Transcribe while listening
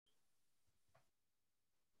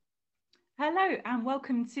Hello and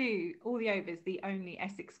welcome to All the Overs, the only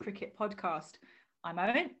Essex cricket podcast. I'm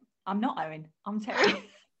Owen. I'm not Owen. I'm Terry.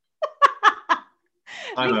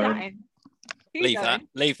 I'm Leave that Owen. in. Who's Owen?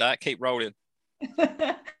 Leave that. Keep rolling.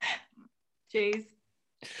 Cheese.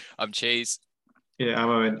 I'm Cheese. Yeah, I'm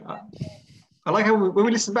Owen. I like how when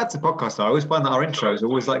we listen back to podcasts, I always find that our intro is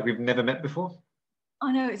always like we've never met before.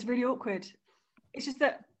 I know, it's really awkward. It's just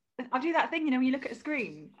that I do that thing, when you look at a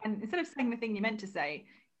screen and instead of saying the thing you meant to say,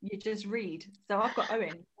 you just read. So I've got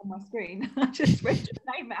Owen on my screen. I just read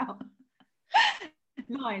your name out.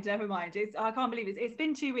 Never mind. I can't believe it's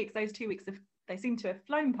been 2 weeks. Those 2 weeks they seem to have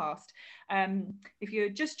flown past. If you're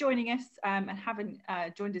just joining us and haven't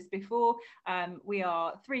joined us before, we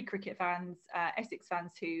are three cricket fans, Essex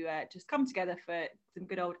fans who just come together for some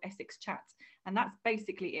good old Essex chat. And that's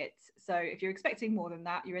basically it. So if you're expecting more than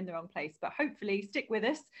that, you're in the wrong place. But hopefully stick with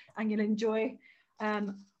us and you'll enjoy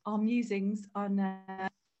our musings on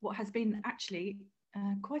what has been actually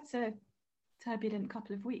quite a turbulent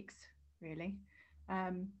couple of weeks, really.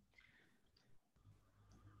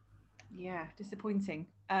 Yeah, disappointing.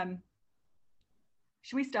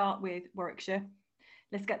 Should we start with Warwickshire?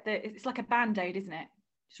 Let's get it's like a band-aid, isn't it?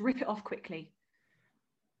 Just rip it off quickly.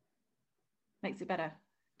 Makes it better.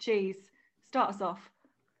 Cheese, start us off.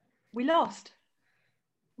 We lost.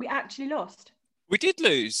 We actually lost. We did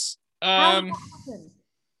lose. How did that happen?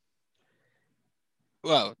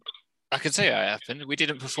 Well, I can tell you how it happened. We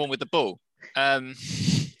didn't perform with the ball.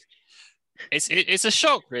 It's a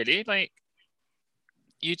shock, really. Like,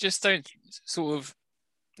 you just don't sort of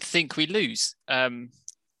think we lose.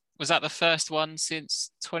 Was that the first one since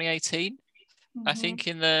 2018? Mm-hmm. I think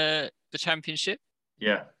in the championship.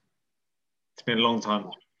 Yeah, it's been a long time.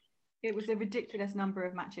 It was a ridiculous number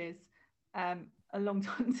of matches. A long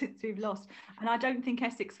time since we've lost, and I don't think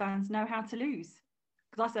Essex fans know how to lose.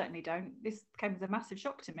 Because I certainly don't. This came as a massive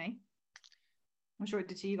shock to me. I'm sure it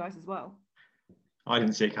did to you guys as well. I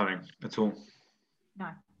didn't see it coming at all. No,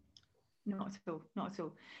 not at all. Not at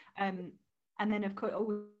all. And then, of course,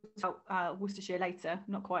 Worcestershire later,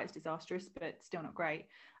 not quite as disastrous, but still not great.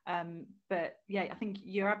 But yeah, I think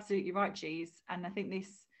you're absolutely right, Cheese. And I think this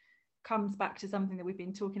comes back to something that we've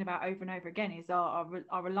been talking about over and over again, is our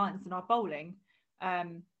reliance on our bowling.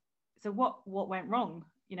 So what went wrong?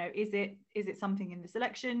 Is it something in the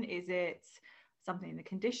selection? Is it something in the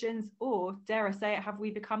conditions? Or dare I say it, have we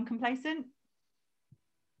become complacent?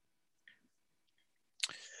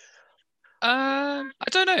 I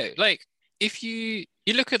don't know. Like, if you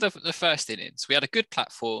look at the first innings, we had a good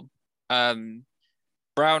platform. Brown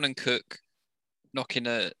and Cook knocking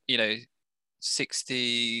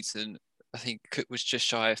 60s, and I think Cook was just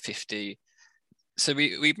shy of 50. So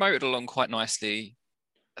we motored along quite nicely.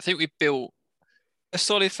 I think we built a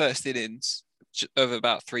solid first innings of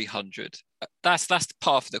about 300. That's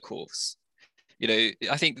par for the course. I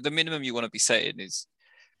think the minimum you want to be setting is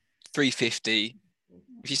 350.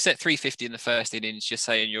 If you set 350 in the first innings, you're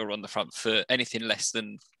saying you're on the front foot. Anything less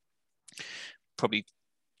than probably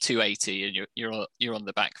 280, and you're on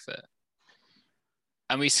the back foot.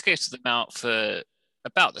 And we skittled them out for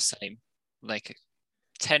about the same, like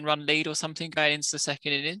a 10-run lead or something going into the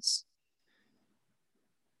second innings.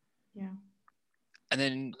 Yeah. And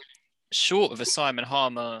then, short of a Simon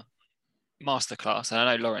Harmer masterclass, and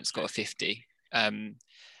I know Lawrence got a 50, I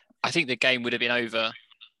think the game would have been over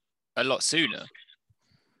a lot sooner.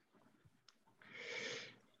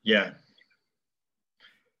 Yeah.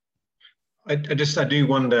 I do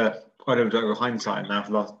wonder, quite a bit of hindsight now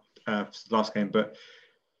for last game, but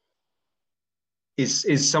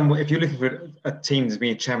is someone, if you're looking for a team to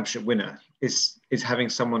be a championship winner, is having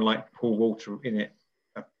someone like Paul Walter in it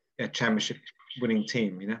a championship winning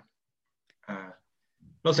team?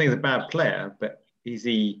 Not saying he's a bad player, but is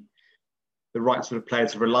he the right sort of player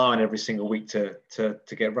to rely on every single week to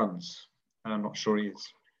get runs? And I'm not sure he is.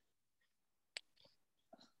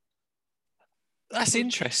 That's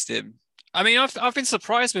interesting. I mean, I've been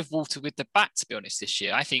surprised with Walter with the bat, to be honest, this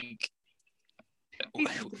year. I think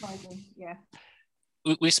yeah.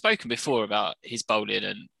 We've spoken before about his bowling,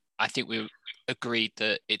 and I think we agreed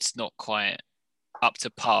that it's not quite up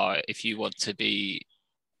to par if you want to be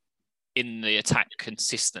in the attack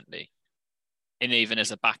consistently. And even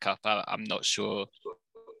as a backup, I'm not sure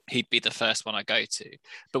he'd be the first one I go to.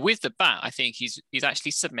 But with the bat, I think he's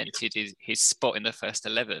actually cemented his spot in the first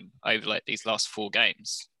 11 over like these last 4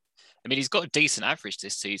 games. I mean, he's got a decent average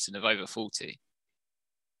this season of over 40.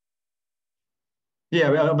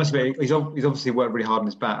 Yeah, I must admit, he's obviously worked really hard on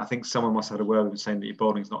his bat. I think someone must have had a word with him saying that your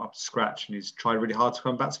bowling's not up to scratch, and he's tried really hard to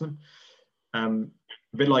become a batsman.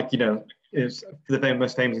 A bit like, is the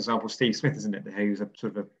most famous example, Steve Smith, isn't it? He was a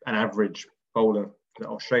sort of an average bowler that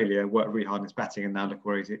Australia worked really hard in his batting, and now look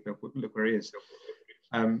where he is.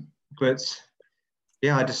 But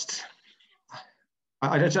yeah, I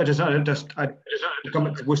come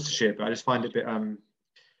back to Worcestershire, but I just find it a bit.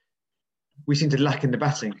 We seem to lack in the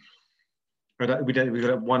batting. We've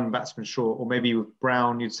got one batsman short, or maybe with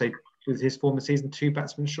Brown, you'd say with his form of the season, 2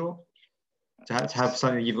 batsmen short. To have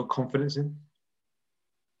something you've got confidence in.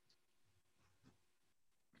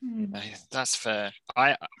 No, that's fair.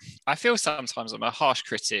 I feel sometimes I'm a harsh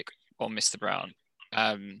critic on Mr. Brown,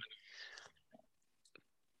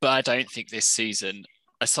 but I don't think this season,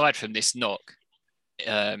 aside from this knock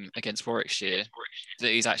against Warwickshire,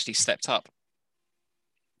 that he's actually stepped up.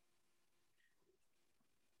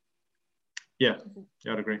 Yeah,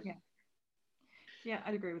 I'd agree. Yeah,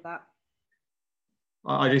 I'd agree with that.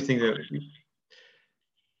 I do think that.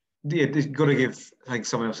 Yeah, you've got to give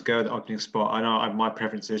someone else a go at the opening spot. I know my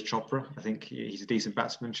preference is Chopra. I think he's a decent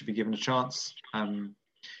batsman, should be given a chance.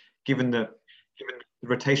 Given the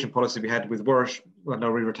rotation policy we had with Warwick, well,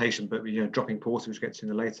 no rotation, but dropping Porter, which we'll get to in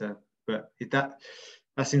the later. But that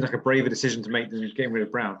seems like a braver decision to make than getting rid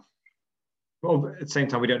of Brown. Well, at the same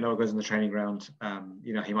time, we don't know what goes on the training ground.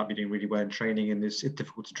 He might be doing really well in training, and it's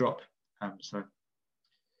difficult to drop. So.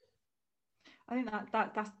 I think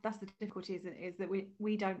that's the difficulty, is that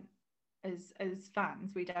we don't, as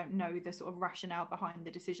fans, we don't know the sort of rationale behind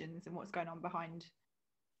the decisions and what's going on behind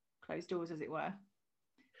closed doors, as it were.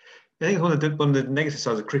 I think one of the negative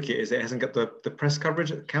sides of cricket is it hasn't got the press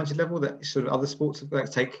coverage at the county level that sort of other sports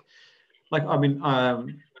take. Like, I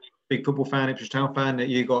mean, big football fan, Ipswich Town fan, that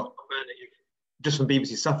you got just from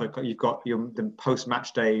BBC Suffolk, you've got the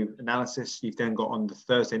post-match day analysis. You've then got on the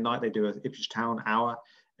Thursday night, they do an Ipswich Town hour.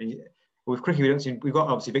 And with cricket, we've got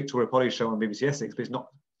obviously Victoria Polly's show on BBC Essex, but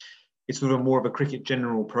it's sort of more of a cricket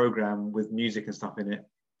general program with music and stuff in it.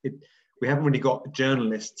 We haven't really got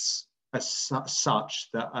journalists as such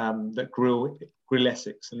that grill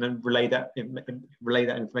Essex and then relay that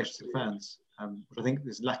information to the fans, which I think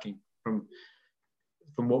is lacking from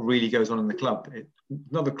what really goes on in the club.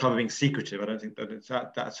 Not the club being secretive. I don't think that it's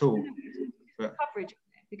that at all. But coverage,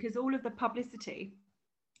 because all of the publicity,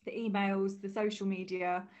 the emails, the social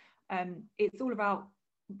media, it's all about,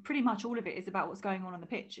 pretty much all of it is about what's going on the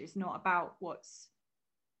pitch. It's not about what's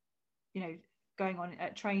going on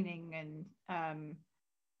at training, and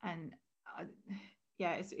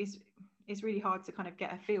it's really hard to kind of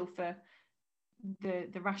get a feel for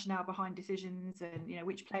the rationale behind decisions, and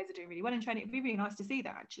which players are doing really well in training. It'd be really nice to see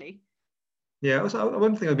that, actually. Yeah, also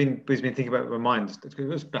one thing I've been thinking about in my mind, it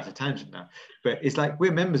was a tangent now, but it's like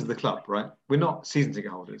we're members of the club, right? We're not season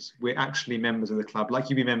ticket holders. We're actually members of the club. Like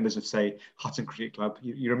you'd be members of, say, Hutton Cricket Club.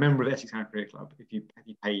 You're a member of Essex Town Cricket Club if you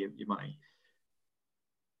pay your money.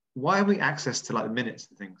 Why have we access to like the minutes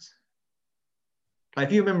and things? Like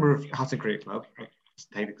if you're a member of Hutton Cricket Club,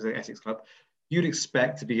 because they're Essex Club, you'd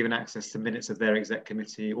expect to be given access to minutes of their exec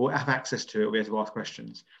committee, or have access to it, or be able to ask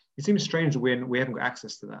questions. It seems strange that we haven't got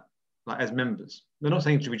access to that. Like as members, they're not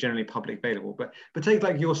saying it should be generally public available, but take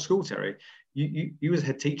like your school, Terry. You as a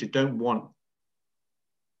head teacher don't want.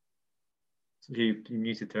 So you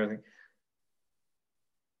muted there, I think.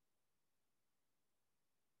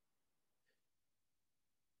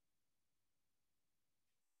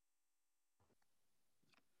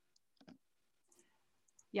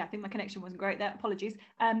 Yeah, I think my connection wasn't great there. Apologies.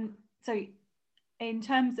 So, in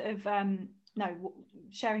terms of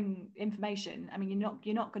sharing information, I mean, you're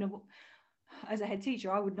not going to, as a head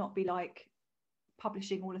teacher, I would not be like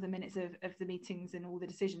publishing all of the minutes of the meetings and all the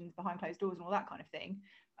decisions behind closed doors and all that kind of thing.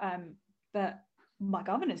 But my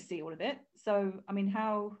governors see all of it. So, I mean,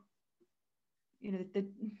 how,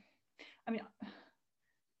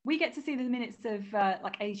 we get to see the minutes of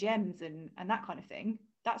like AGMs and that kind of thing.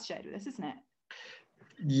 That's shared with us, isn't it?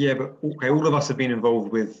 Yeah, but okay, all of us have been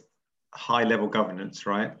involved with high level governance,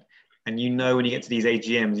 right? And when you get to these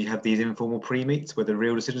AGMs, you have these informal pre-meets where the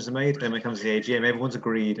real decisions are made. Then when it comes to the AGM, everyone's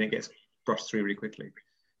agreed and it gets brushed through really quickly.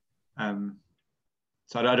 So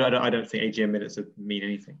I don't think AGM minutes mean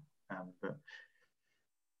anything. But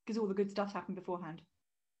because all the good stuff happened beforehand.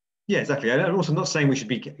 Yeah, exactly. I'm also not saying we should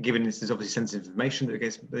be given this obviously sensitive information that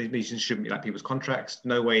these meetings shouldn't be like people's contracts.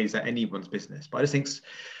 No way is that anyone's business. But I just think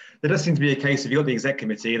there does seem to be a case, if you've got the exec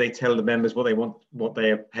committee, they tell the members what they want, what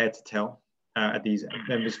they are prepared to tell at these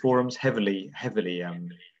members' forums, heavily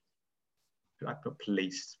not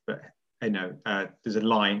policed, but there's a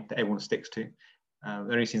line that everyone sticks to.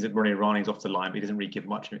 There only seems that Ronnie Irani's off the line, but he doesn't really give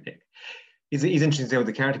much. He's interesting to deal with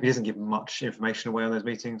the character, but he doesn't give much information away on those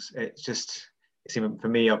meetings. It's just, for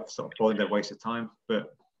me, I've sort of followed that waste of time.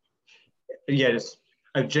 But yeah, just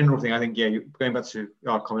a general thing. I think, going back to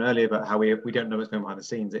our comment earlier about how we don't know what's going behind the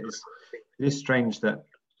scenes. There's It is strange that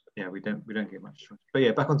we don't get much choice. But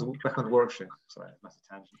yeah, back onto Warwickshire. Sorry, that's a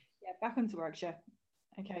tangent. Yeah, back onto Warwickshire.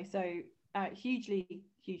 Okay, so hugely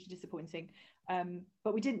disappointing.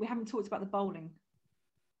 But we haven't talked about the bowling,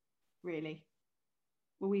 really.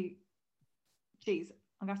 Geez,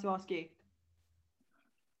 I'm gonna have to ask you.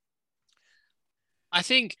 I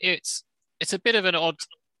think it's a bit of an odd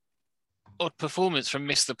performance from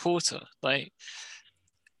Mr. Porter. Like,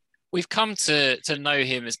 we've come to know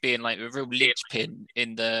him as being like a real linchpin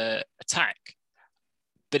in the attack.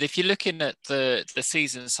 But if you're looking at the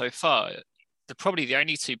season so far, probably the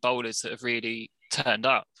only two bowlers that have really turned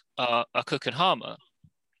up are Cook and Harmer.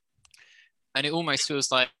 And it almost feels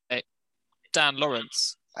like Dan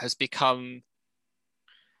Lawrence has become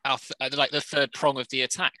like the third prong of the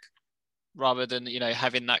attack, rather than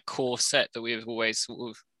having that core set that we've always sort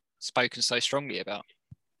of spoken so strongly about.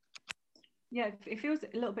 Yeah, it feels a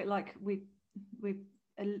little bit like we've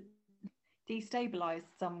destabilized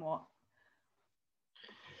somewhat.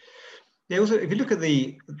 Yeah. Also, if you look at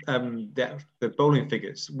the bowling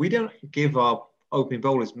figures, we don't give our opening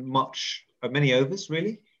bowlers many overs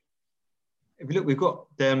really. If you look, we've got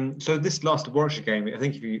so this last Warwickshire game. I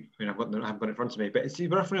think I haven't got it in front of me, but it's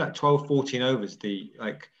roughly like 12, 14 overs. The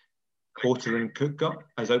Porter and Cook got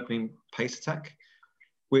as opening pace attack,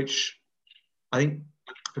 which I think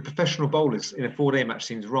for professional bowlers in a 4-day match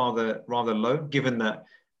seems rather low, given that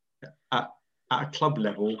at a club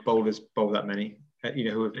level bowlers bowl that many,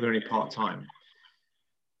 who are only part time.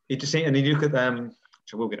 It just and then you look at them.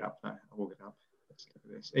 I will get up. Let's look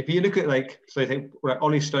at this. If you look at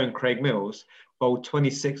Ollie Stone, Craig Mills bowled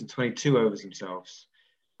 26 and 22 overs themselves.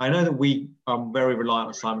 I know that we are very reliant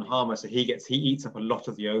on Simon Harmer, so he eats up a lot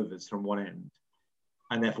of the overs from one end,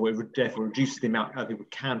 and therefore it reduces the amount other people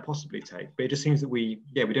can possibly take. But it just seems that we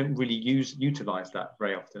don't really utilize that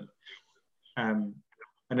very often. And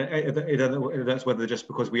that's whether just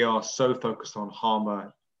because we are so focused on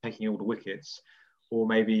Harmer taking all the wickets, or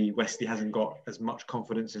maybe Westley hasn't got as much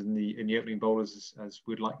confidence in the opening bowlers as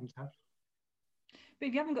we'd like him to have. But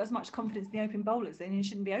if you haven't got as much confidence in the opening bowlers, then you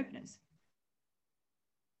shouldn't be openers.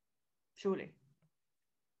 Surely.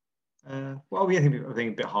 I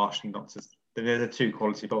think a bit harsh and not to. They're the two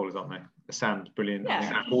quality bowlers, aren't they? Sand's brilliant. Yeah. I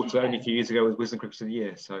think Porter only a few years ago was Wisden Cricketer of the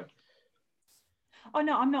Year. So. Oh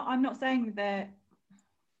no, I'm not saying they're.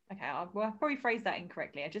 Okay, I'll probably phrase that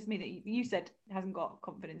incorrectly. I just mean that you said hasn't got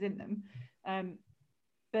confidence in them,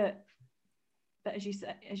 but as you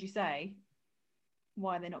say,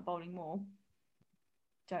 why are they not bowling more?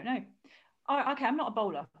 Don't know. Oh, okay, I'm not a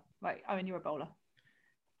bowler. Right, Owen, you're a bowler.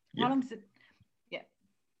 Yep. How long does it? Yeah,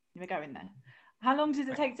 we're going there. How long does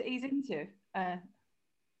it take to ease into?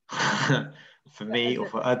 For me, or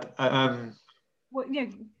for well,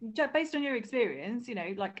 based on your experience,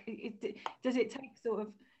 does it take sort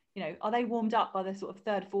of, are they warmed up by the sort of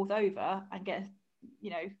third, fourth over and get,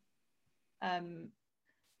 that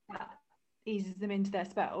eases them into their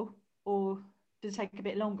spell, or does it take a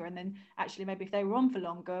bit longer? And then actually, maybe if they were on for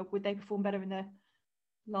longer, would they perform better in the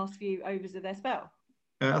last few overs of their spell?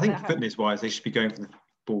 I think fitness-wise, they should be going from the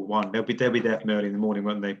ball one. They'll be there from early in the morning,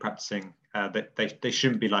 won't they, practicing? They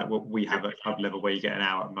shouldn't be like what we have at club level, where you get an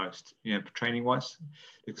hour at most, training-wise,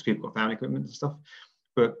 because people got family equipment and stuff.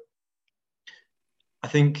 But I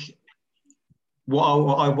think what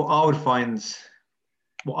I would find,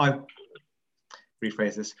 I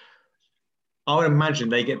rephrase this. I would imagine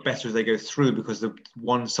they get better as they go through, because the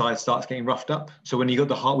one side starts getting roughed up. So when you got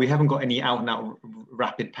the heart, we haven't got any out and out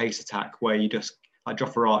rapid pace attack where you just like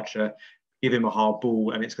Jofra Archer, give him a hard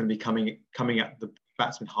ball and it's going to be coming at the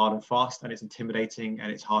batsman hard and fast, and it's intimidating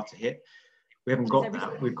and it's hard to hit. We haven't got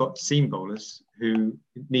that. We've got seam bowlers who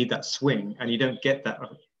need that swing, and you don't get that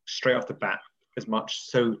straight off the bat as much.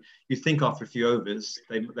 So you think after a few overs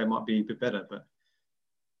they might be a bit better, but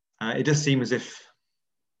it does seem as if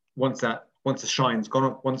once the shine's gone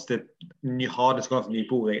off, once the new hardness gone off the new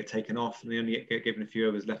ball, they get taken off and they only get given a few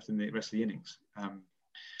overs left in the rest of the innings.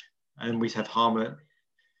 And we have Harmer.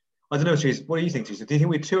 I don't know, Teresa, what do you think, Teresa? Do you think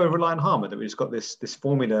we're too over-reliant on Harmer, that we just got this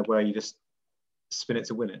formula where you just spin it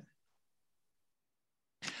to win it?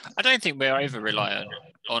 I don't think we're over-reliant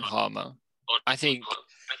on Harmer. I think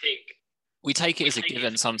we take it as a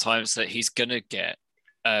given sometimes that he's going to get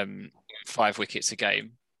 5 wickets a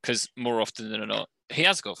game, because more often than not, he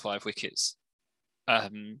has got 5 wickets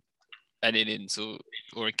an innings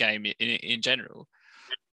or a game in general.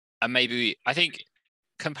 And maybe I think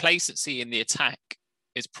complacency in the attack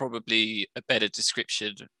is probably a better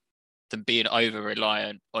description than being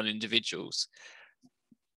over-reliant on individuals.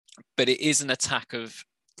 But it is an attack of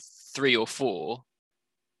 3 or 4.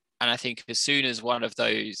 And I think as soon as one of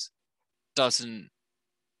those doesn't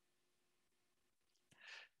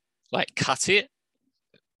like cut it,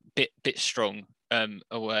 bit strong,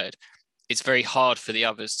 a word. It's very hard for the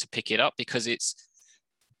others to pick it up because it's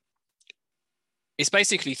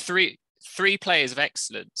basically three players of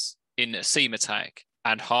excellence in a seam attack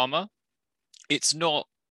and Harmer. It's not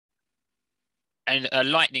a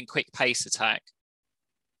lightning quick pace attack,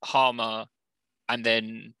 Harmer, and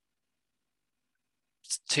then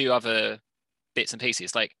two other bits and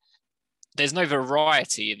pieces. Like, there's no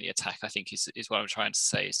variety in the attack, I think is what I'm trying to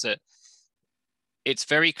say. So it's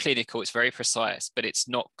very clinical, it's very precise, but it's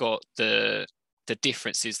not got the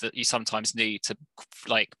differences that you sometimes need to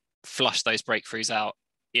like flush those breakthroughs out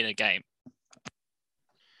in a game.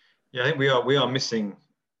 Yeah, I think we are missing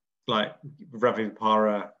like Ravi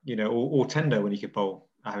Vipara, you know, or Tendo when he could bowl.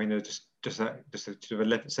 I mean, just a sort of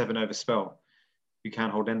 11-7 over spell. You can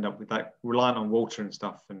hold end up with that, reliant on Walter and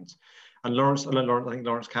stuff. And Lawrence, I think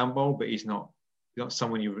Lawrence can bowl, but he's not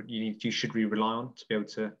someone you should really rely on to be able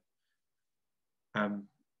to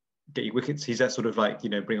get your wickets. He's that sort of like, you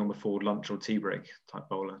know, bring on before lunch or tea break type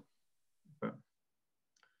bowler. But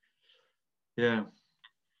yeah.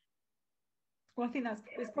 Well, I think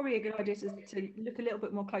it's probably a good idea to look a little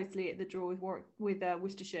bit more closely at the draw with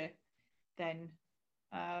Worcestershire than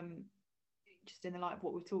just in the light of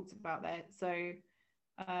what we've talked about there. So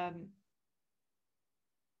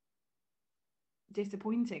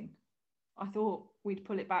disappointing. I thought we'd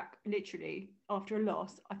pull it back literally after a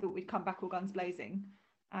loss. I thought we'd come back all guns blazing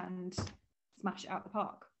and smash it out the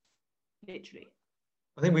park, literally.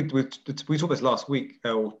 I think we talked this last week,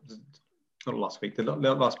 not last week, the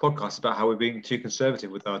last podcast, about how we're being too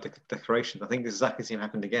conservative with our declarations. I think this exactly the same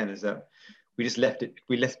happened again, is that we just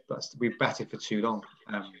we batted for too long.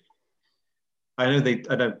 I know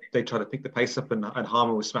they tried to pick the pace up, and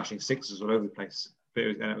Harmer was smashing sixes all over the place. But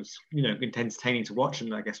it was you know, entertaining to watch,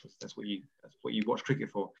 and I guess that's what you watch cricket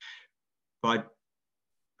for. But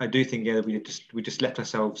I do think, yeah, we just left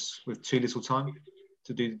ourselves with too little time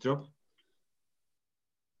to do the job.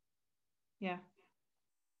 Yeah.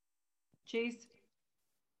 Cheese,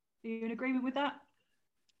 are you in agreement with that?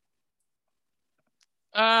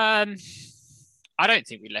 I don't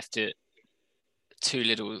think we left it too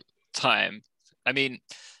little time. I mean,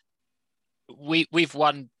 we've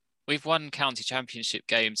won county championship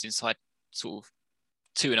games inside sort of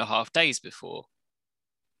 2.5 days before.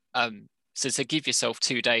 So to give yourself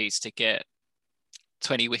 2 days to get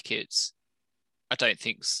 20 wickets, I don't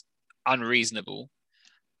think's unreasonable.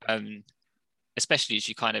 Especially as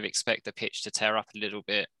you kind of expect the pitch to tear up a little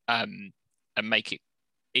bit, and make it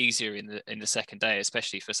easier in the second day,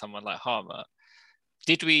 especially for someone like Harmer.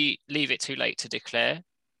 Did we leave it too late to declare?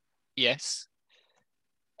 Yes.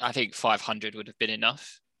 I think 500 would have been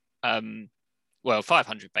enough. Well,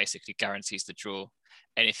 500 basically guarantees the draw.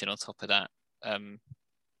 Anything on top of that, I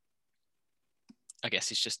guess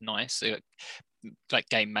it's just nice. So, like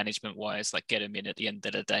game management wise, like get them in at the end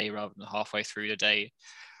of the day rather than halfway through the day.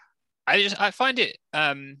 I find it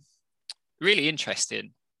really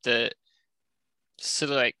interesting that sort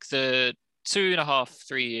of like the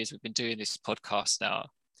 2.5-3 years we've been doing this podcast now,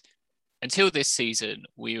 until this season,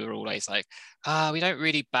 we were always like, we don't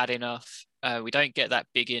really bat enough. We don't get that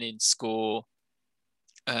big in score.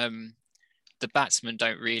 The batsmen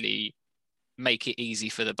don't really make it easy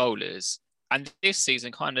for the bowlers. And this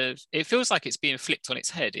season it feels like it's being flipped on its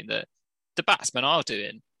head in that the batsmen are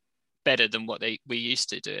doing better than what we used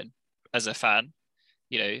to doing. As a fan,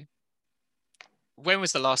 you know, when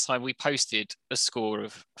was the last time we posted a score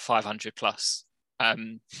of 500 plus? Yeah.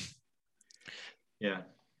 Do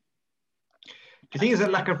you think it's a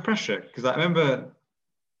lack of pressure? Because I remember,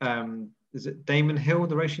 is it Damon Hill,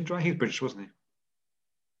 the racing driver? He was British, wasn't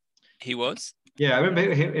he? He was. Yeah, I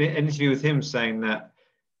remember in an interview with him saying that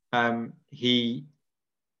he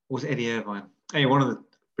was Eddie Irvine. Anyway, one of the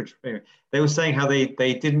Anyway, they were saying how they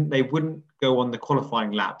wouldn't go on the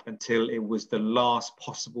qualifying lap until it was the last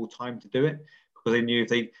possible time to do it, because they knew if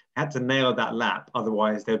they had to nail that lap,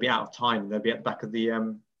 otherwise they'd be out of time. They'd be at the back of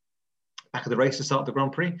the race to start the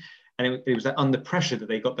Grand Prix, and it was under pressure that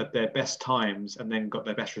they got their best times and then got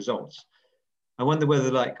their best results. I wonder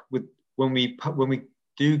whether, like, when we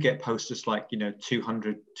do get posters like, you know,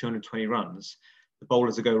 200, 220 runs, the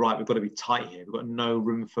bowlers will go, right, we've got to be tight here. We've got no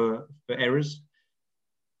room for errors.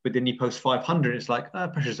 But then you post 500, it's like,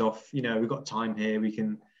 pressure's off. You know, we've got time here. We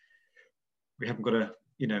haven't got to,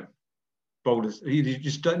 you know, bowlers. You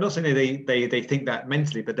just don't, not saying they think that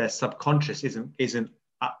mentally, but their subconscious isn't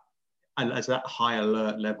as that high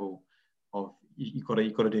alert level of you've got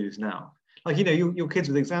to do this now. Like, you know, your kids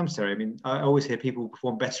with exams, Terry. I mean, I always hear people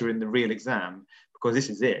perform better in the real exam because this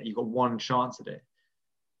is it. You've got one chance at it.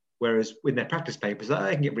 Whereas with their practice papers,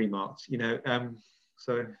 they can get remarked. You know,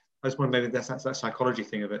 so I just wonder maybe that's that psychology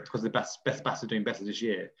thing of it, because the best batters are doing better this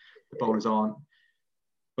year. The bowlers aren't,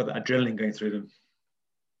 but the adrenaline going through them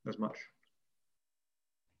as much.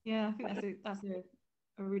 Yeah, I think that's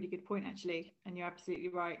a really good point, actually. And you're absolutely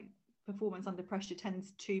right. Performance under pressure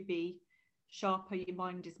tends to be sharper. Your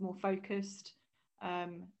mind is more focused,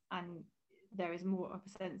 and there is more of a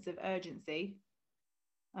sense of urgency.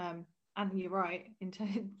 And you're right, in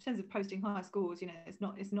terms of posting higher scores, you know,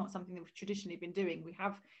 it's not something that we've traditionally been doing. We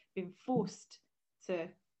have been forced to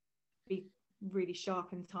be really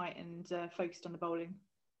sharp and tight and focused on the bowling.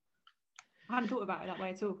 I hadn't thought about it that way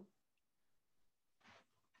at all.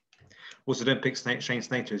 Also, don't pick Shane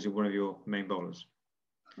Snater as one of your main bowlers.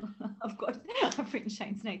 I've written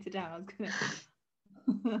Shane Snater down. I was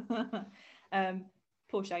gonna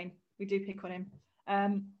poor Shane, we do pick on him.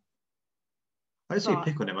 I just say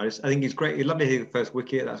pick on him. I think he's great. He'd love to hit the first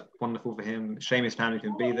wicket. That's wonderful for him. Shame his family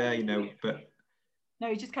can be there, you know. But no,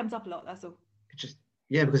 he just comes up a lot. That's all. Because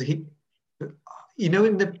you know,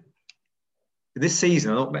 in this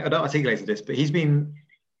season, I don't articulate this, but he's been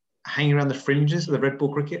hanging around the fringes of the red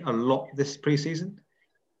ball cricket a lot this pre-season,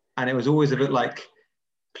 and it was always a bit like,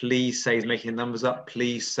 please say he's making numbers up.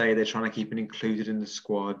 Please say they're trying to keep him included in the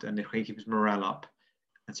squad, and they're trying to keep his morale up,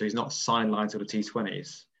 and so he's not sidelined to the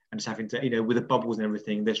T20s. And just having to, you know, with the bubbles and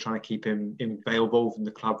everything, they're trying to keep him involved in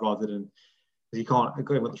the club rather than, because he can't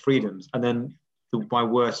go with the freedoms. And then my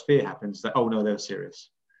worst fear happens that, oh no, they're serious.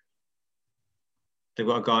 They've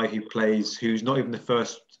got a guy who's not even the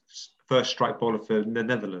first strike bowler for the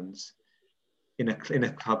Netherlands in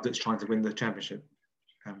a club that's trying to win the championship.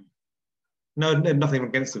 No, nothing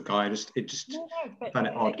against the guy. But found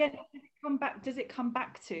it odd. Again, does it come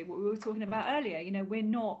back to what we were talking about earlier? You know, we're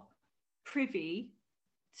not privy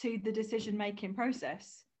to the decision-making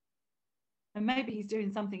process, and maybe he's doing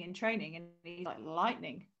something in training and he's like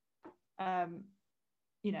lightning,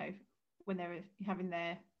 you know, when they're having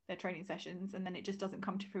their training sessions, and then it just doesn't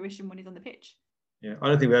come to fruition when he's on the pitch. Yeah, I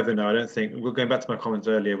don't think we ever know. I don't think, we're going back to my comments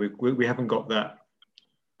earlier, we haven't got the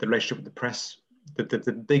relationship with the press.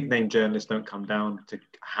 The big name journalists don't come down to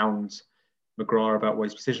hound McGrath about what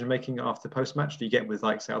his decision making after post-match that you get with,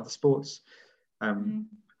 like, say, other sports.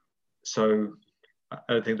 So I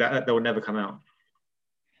don't think that will never come out.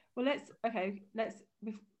 Well, let's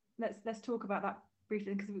talk about that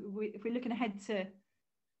briefly, because if we're looking ahead to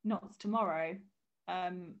Notts tomorrow,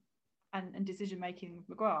 and decision making with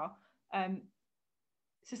McGrath,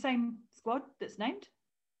 it's the same squad that's named,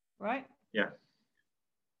 right? Yeah.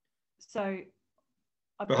 So,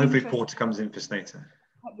 but hopefully Porter comes in for Snater.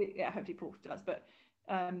 Hopefully Porter does. But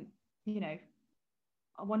you know,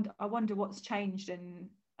 I wonder what's changed, and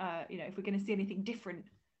you know, if we're going to see anything different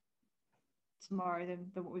tomorrow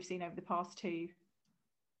than what we've seen over the past two.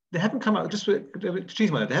 They haven't come out.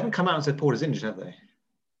 They haven't come out and said Porter's injured, have they?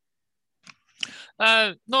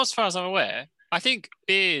 Not as far as I'm aware. I think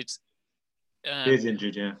Beard. Beard's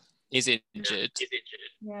injured, yeah. Is injured.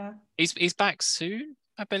 Yeah. He's back soon,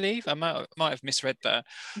 I believe. I might have misread that.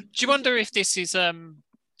 Do you wonder if this is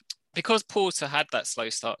because Porter had that slow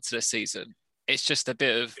start to the season? It's just a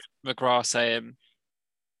bit of McGrath saying,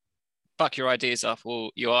 "Fuck your ideas up,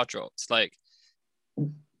 or you are dropped." Like,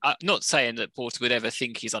 I'm not saying that Porter would ever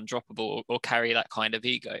think he's undroppable or carry that kind of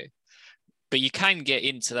ego, but you can get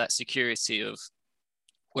into that security of,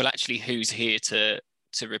 well, actually, who's here to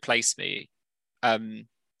replace me? And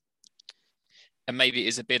maybe it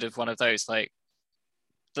is a bit of one of those, like,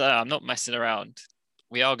 I'm not messing around.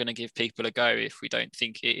 We are going to give people a go if we don't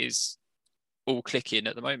think it is all clicking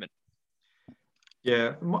at the moment.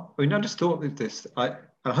 Yeah, I mean, I just thought of this. I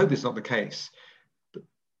hope it's not the case.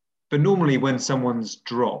 But normally when someone's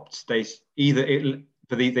dropped, they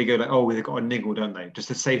go like, oh, they've got a niggle, don't they? Just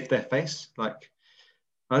to save their face. Like,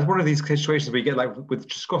 it's one of these situations where you get, like with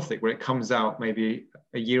Trescothick, where it comes out maybe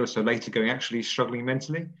a year or so later going actually struggling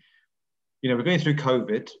mentally. You know, we're going through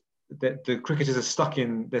COVID. The cricketers are stuck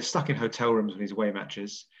in hotel rooms when he's away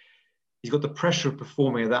matches. He's got the pressure of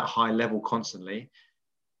performing at that high level constantly.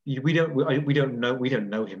 We don't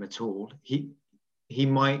know him at all. He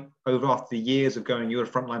might, after the years of going, you're a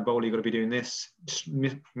frontline bowler, you've got to be doing this, just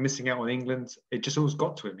missing out on England. It just always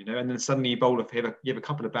got to him, you know. And then suddenly you have a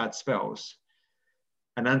couple of bad spells.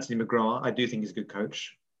 And Anthony McGrath, I do think he's a good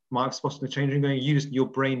coach, might have spotted the change room going, your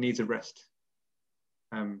brain needs a rest.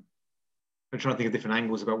 I'm trying to think of different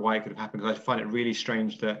angles about why it could have happened, because I find it really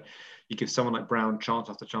strange that you give someone like Brown chance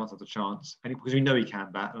after chance after chance, and because we know he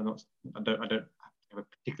can bat. And I don't have a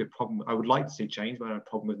particular problem. I would like to see change, but I don't have a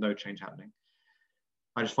problem with no change happening.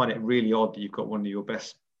 I just find it really odd that you've got one of your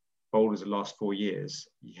best bowlers the last 4 years.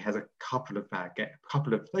 He has a couple of not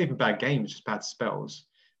even bad games, just bad spells,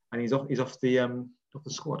 and he's off the of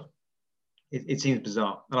the squad. It seems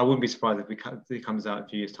bizarre, and I wouldn't be surprised if it comes out in a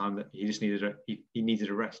few years' time that he just needed he needed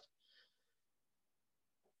a rest.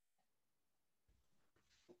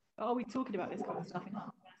 Are we talking about this kind of stuff? And when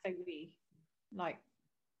I say we, like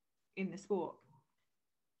in the sport.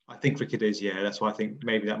 I think cricket is, yeah. That's why I think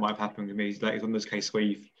maybe that might have happened to me. Like it's one of those cases where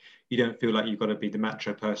you don't feel like you've got to be the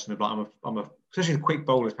macho person of like I'm a especially the quick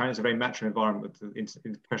bowlers. Apparently, it's a very macho environment with in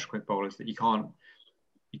professional quick bowlers that you can't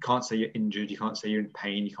say you're injured, you can't say you're in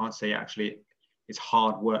pain, you can't say actually it's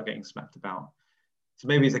hard work getting smacked about. So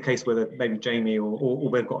maybe it's a case where maybe Jamie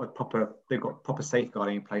or they've got proper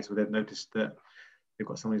safeguarding in place where they've noticed that they've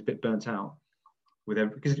got someone who's a bit burnt out with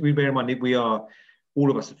because we bear in mind all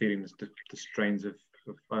of us are feeling the strains of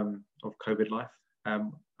COVID life.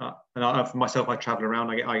 And for myself, I travel around.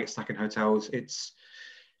 I get stuck in hotels. It's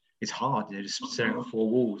hard, just staring at four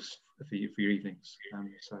walls for your evenings.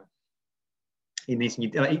 So it needs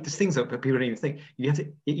there's things that people don't even think. You have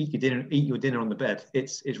to eat your dinner on the bed.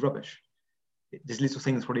 It's rubbish. There's little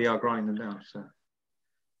things probably are grinding them down. So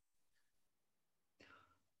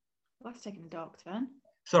Well, that's taking the dark turn.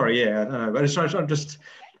 Sorry, yeah, I don't know, but it's not like just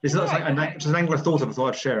an angle I thought of. I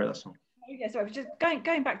thought I'd share it. That's all. Yeah, sorry, just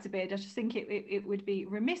going back to Beard, I just think it would be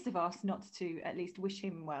remiss of us not to at least wish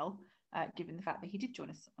him well, given the fact that he did join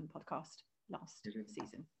us on the podcast last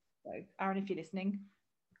season. So, Aaron, if you're listening,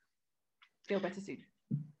 feel better soon.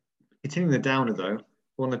 Continuing the downer though,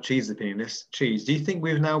 on the Cheese opinion, this Cheese, do you think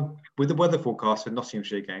we've now, with the weather forecast for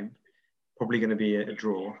Nottinghamshire game, probably going to be a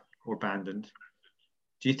draw or abandoned?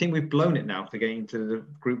 Do you think we've blown it now for getting into the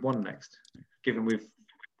Group 1 next, given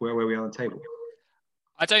where we are on the table?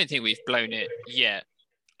 I don't think we've blown it yet.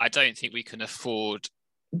 I don't think we can afford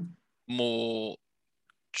more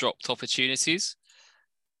dropped opportunities.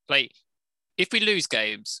 Like, if we lose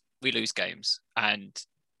games, we lose games, and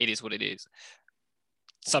it is what it is.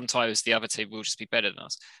 Sometimes the other team will just be better than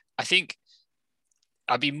us. I think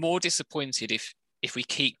I'd be more disappointed if we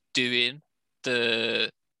keep doing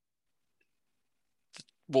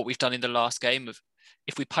what we've done in the last game of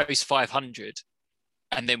if we post 500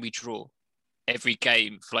 and then we draw every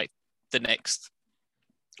game for like the next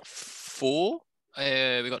 4.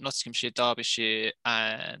 We got Nottinghamshire, Derbyshire,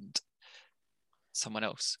 and someone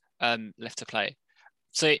else left to play.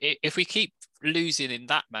 So if we keep losing in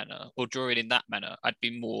that manner or drawing in that manner, I'd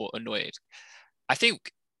be more annoyed. I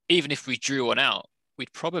think even if we drew one out,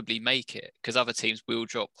 we'd probably make it because other teams will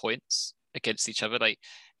drop points against each other. Like,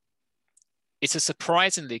 it's a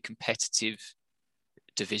surprisingly competitive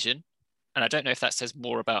division. And I don't know if that says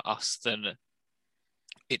more about us than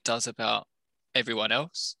it does about everyone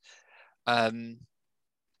else. But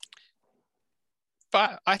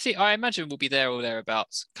I imagine we'll be there or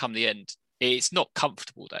thereabouts come the end. It's not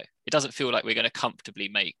comfortable though. It doesn't feel like we're going to comfortably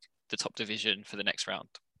make the top division for the next round.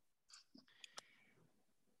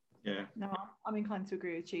 Yeah. No, I'm inclined to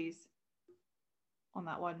agree with Cheese on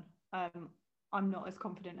that one. I'm not as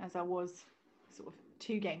confident as I was sort of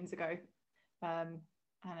 2 games ago. And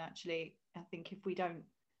actually, I think if we don't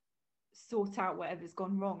sort out whatever's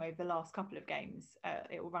gone wrong over the last couple of games,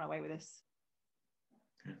 it will run away with us.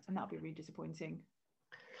 And that'll be really disappointing.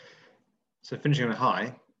 So finishing on a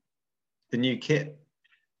high, the new kit.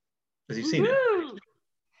 Have you seen it?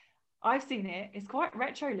 I've seen it. It's quite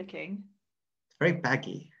retro looking. It's very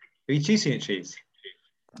baggy. Have you seen it, Cheese?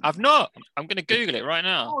 I've not. I'm going to Google it right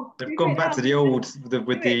now. Oh, They've gone back to the old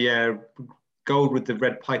with the gold with the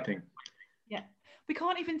red piping. Yeah, we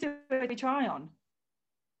can't even do a try on.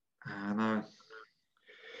 I know.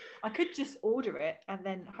 I could just order it and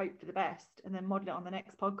then hope for the best and then model it on the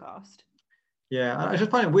next podcast. Yeah, I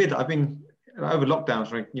just find it weird that I've been over lockdown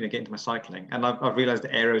trying to get into my cycling, and I've realised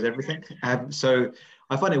that aero is everything. So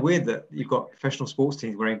I find it weird that you've got professional sports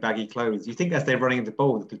teams wearing baggy clothes. You think as they're running into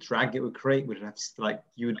bowl, that the drag it would create would have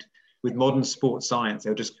with modern sports science,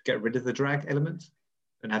 they'll just get rid of the drag element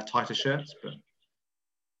and have tighter shirts. But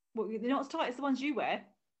well, they're not as tight as the ones you wear.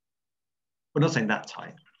 We're not saying that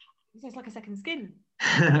tight. It's like a second skin.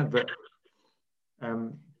 But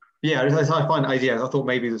yeah, I find ideas. I thought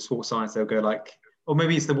maybe the sports science they'll go like, or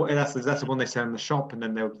maybe it's that's the one they sell in the shop, and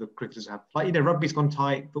then the cricketers have rugby's gone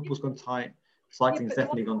tight, football's gone tight, cycling's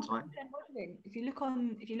definitely gone tight. If you look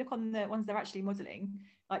on the ones they're actually modelling,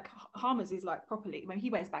 like Harmer's is like properly. I mean,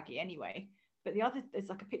 he wears baggy anyway, but the other there's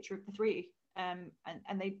like a picture of the 3, and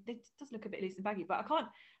they does look a bit loose and baggy. But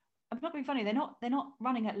I'm not being funny. They're not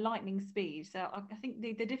running at lightning speed, so I think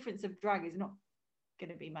the difference of drag is not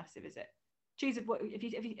going to be massive, is it? Cheese,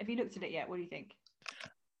 if you looked at it yet, what do you think?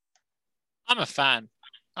 I'm a fan.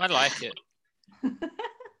 I like it.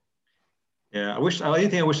 Yeah, the only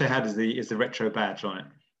thing I wish they had is the retro badge on it.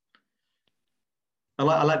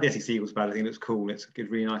 I like the Essex Eagles badge. I think it looks cool. It's a good,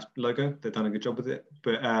 really nice logo. They've done a good job with it.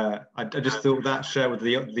 But I just thought that shirt with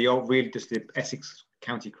the old, really just the Essex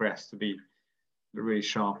County crest to be really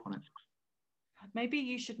sharp on it. Maybe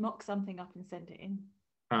you should mock something up and send it in.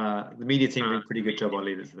 The media team did a pretty good job. I'll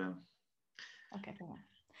leave it to them. Okay, fair enough.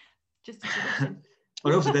 Just a suggestion.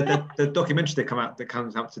 And also, the documentary that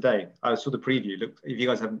comes out today. I saw the preview. Look, if you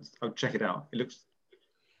guys haven't, I'll check it out. It looks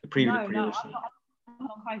the preview looked pretty awesome. I'm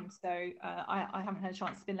not home, so I haven't had a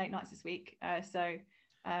chance. It's been late nights this week,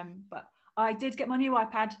 but I did get my new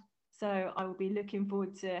iPad, so I will be looking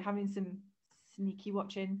forward to having some sneaky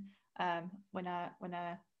watching when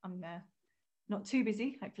I'm not too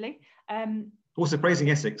busy, hopefully. Also praising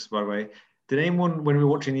Essex, by the way. Did anyone, when we were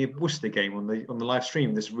watching the Worcester game on the live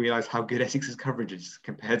stream, just realise how good Essex's coverage is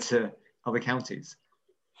compared to other counties?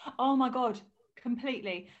 Oh my God,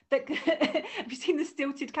 completely. Have you seen the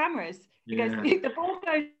stilted cameras? It Yeah. goes, the ball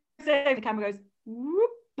goes over, the camera goes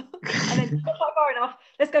whoop, and then not quite far enough.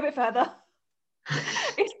 Let's go a bit further.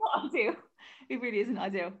 It's not ideal. It really isn't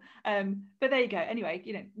ideal. But there you go.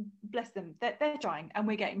 Anyway, bless them. They're trying, and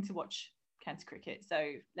we're getting to watch county cricket.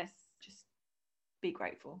 So let's just be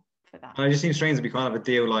grateful for that. And it just seems strange to be kind of a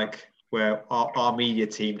deal like where our media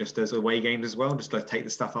team just does away games as well, just like take the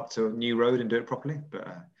stuff up to a new road and do it properly. But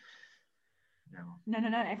no.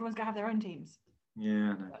 Everyone's gonna have their own teams.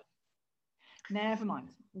 Yeah. No. Never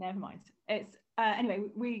mind. It's anyway.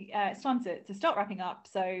 It's time to start wrapping up.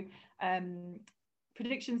 So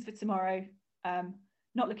predictions for tomorrow.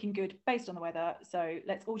 Not looking good based on the weather. So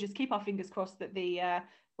let's all just keep our fingers crossed that the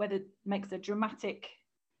weather makes a dramatic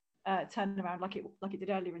turnaround like it did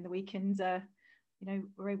earlier in the week, and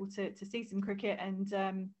we're able to see some cricket, and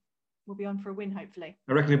we'll be on for a win hopefully.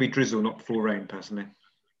 I reckon it'll be drizzle, not full rain, personally.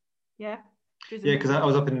 Yeah. Yeah, because I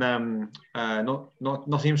was up in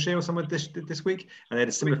Nottinghamshire or somewhere this week, and they had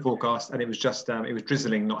a similar forecast, and it was just it was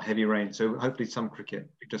drizzling, not heavy rain. So hopefully some cricket,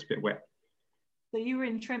 just a bit wet. So you were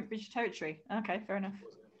in Trent Bridge territory. Okay, fair enough.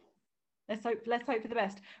 Let's hope for the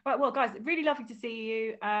best. Right, well, guys, really lovely to see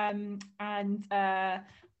you. And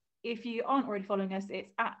if you aren't already following us,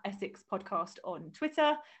 it's at Essex Podcast on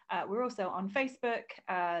Twitter. We're also on Facebook,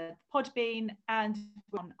 Podbean, and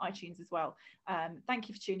on iTunes as well. Thank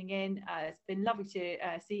you for tuning in. It's been lovely to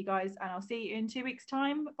see you guys, and I'll see you in 2 weeks'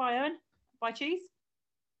 time. Bye, Owen. Bye, Cheese.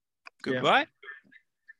 Goodbye. Yeah.